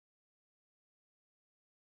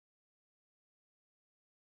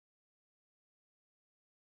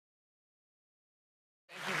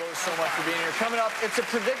so much for being here. Coming up, it's a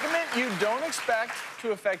predicament you don't expect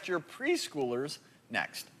to affect your preschoolers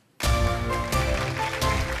next.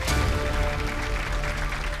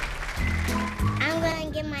 I'm going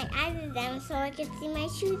to get my eyes examined so I can see my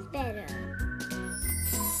shoes better.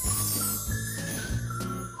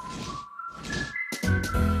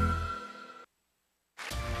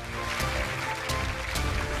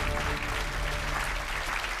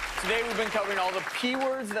 Today we've been covering all the P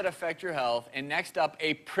words that affect your health, and next up,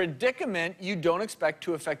 a predicament you don't expect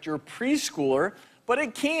to affect your preschooler, but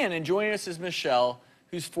it can. And joining us is Michelle,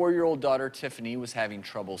 whose 4-year-old daughter Tiffany was having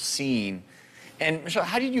trouble seeing. And Michelle,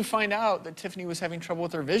 how did you find out that Tiffany was having trouble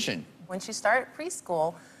with her vision? When she started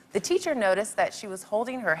preschool, the teacher noticed that she was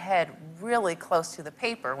holding her head really close to the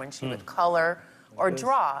paper when she would color or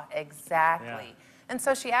draw. Exactly. Yeah. And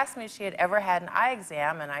so she asked me if she had ever had an eye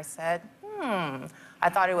exam, and I said, I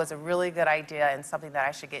thought it was a really good idea and something that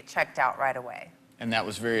I should get checked out right away. And that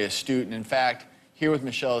was very astute. And in fact, here with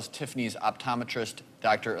Michelle is Tiffany's optometrist,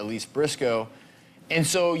 Dr. Elise Brisco. And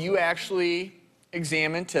so you actually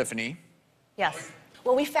examined Tiffany. Yes.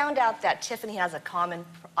 Well, we found out that Tiffany has a common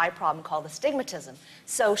eye problem called astigmatism.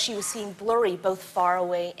 So she was seeing blurry both far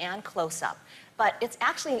away and close up. But it's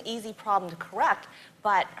actually an easy problem to correct,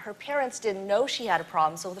 but her parents didn't know she had a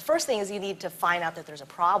problem. So the first thing is you need to find out that there's a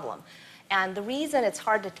problem. And the reason it's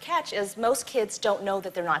hard to catch is most kids don't know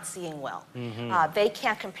that they're not seeing well. They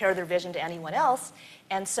can't compare their vision to anyone else.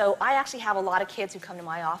 And so I actually have a lot of kids who come to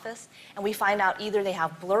my office, and we find out either they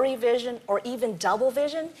have blurry vision or even double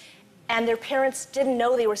vision, and their parents didn't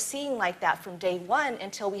know they were seeing like that from day one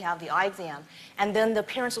until we have the eye exam. And then the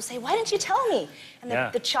parents will say, "Why didn't you tell me?" And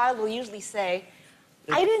the child will usually say,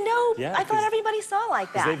 I didn't know. I thought everybody saw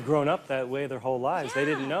like that. They've grown up that way their whole lives. They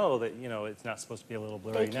didn't know that, you know, it's not supposed to be a little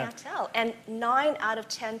blurry. They can't tell. And 9 out of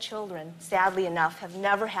 10 children, sadly enough, have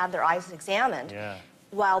never had their eyes examined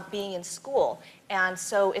while being in school. And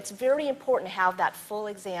so it's very important to have that full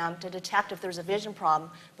exam to detect if there's a vision problem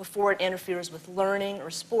before it interferes with learning or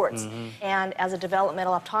sports. And as a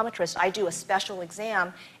developmental optometrist, I do a special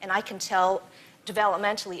exam, and I can tell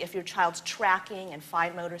developmentally if your child's tracking and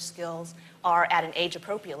fine motor skills are at an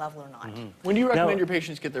age-appropriate level or not. When do you recommend your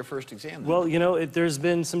patients get their first exam? Well, you know, there's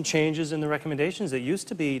been some changes in the recommendations. It used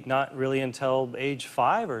to be not really until age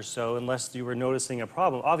 5 or so, unless you were noticing a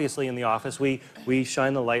problem. Obviously, in the office, we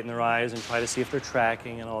shine the light in their eyes and try to see if they're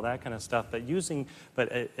tracking and all that kind of stuff.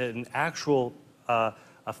 But an actual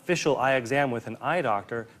official eye exam with an eye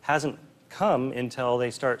doctor hasn't come until they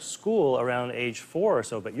start school around age 4 or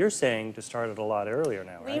so, but you're saying to start it a lot earlier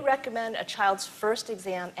now, right? We recommend a child's first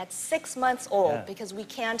exam at 6 months old because we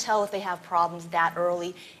can tell if they have problems that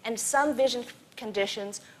early, and some vision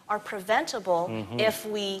conditions are preventable if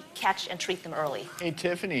we catch and treat them early. Hey,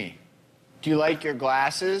 Tiffany, do you like your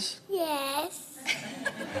glasses? Yes.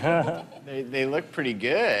 They look pretty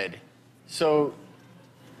good. So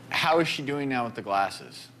how is she doing now with the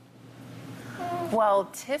glasses? Well,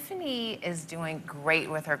 Tiffany is doing great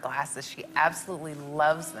with her glasses. She absolutely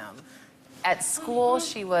loves them. At school,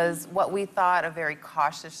 she was what we thought a very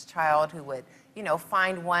cautious child who would, you know,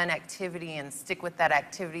 find one activity and stick with that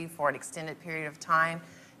activity for an extended period of time.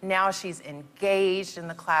 Now she's engaged in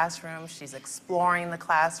the classroom, she's exploring the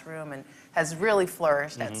classroom, and has really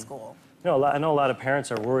flourished at school. You know, I know a lot of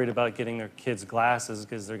parents are worried about getting their kids glasses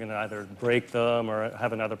because they're going to either break them or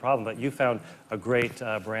have another problem, but you found a great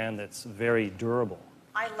brand that's very durable.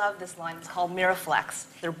 I love this line. It's called MIRAFLEX.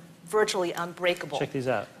 They're virtually unbreakable. Check these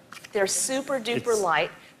out. They're super duper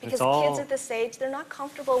light because kids at this age, they're not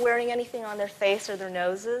comfortable wearing anything on their face or their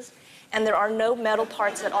noses, and there are no metal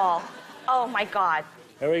parts at all. Oh my God.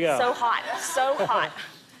 There we go. So hot, so hot.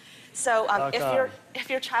 So if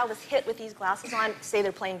your child is hit with these glasses on, say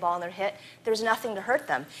they're playing ball and they're hit, there's nothing to hurt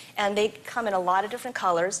them. And they come in a lot of different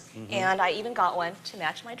colors, and I even got one to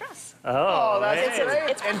match my dress. Oh, that's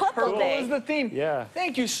great. It's purple day. Is the theme. Yeah.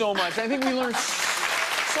 Thank you so much. I think we learned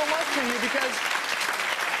so much from you because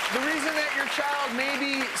the reason that your child may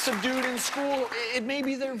be subdued in school, it may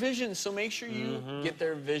be their vision. So make sure you get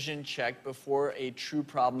their vision checked before a true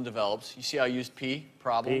problem develops. You see how I used P?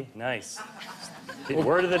 Problem? P, nice.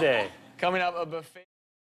 Word of the day. Coming up, a buffet.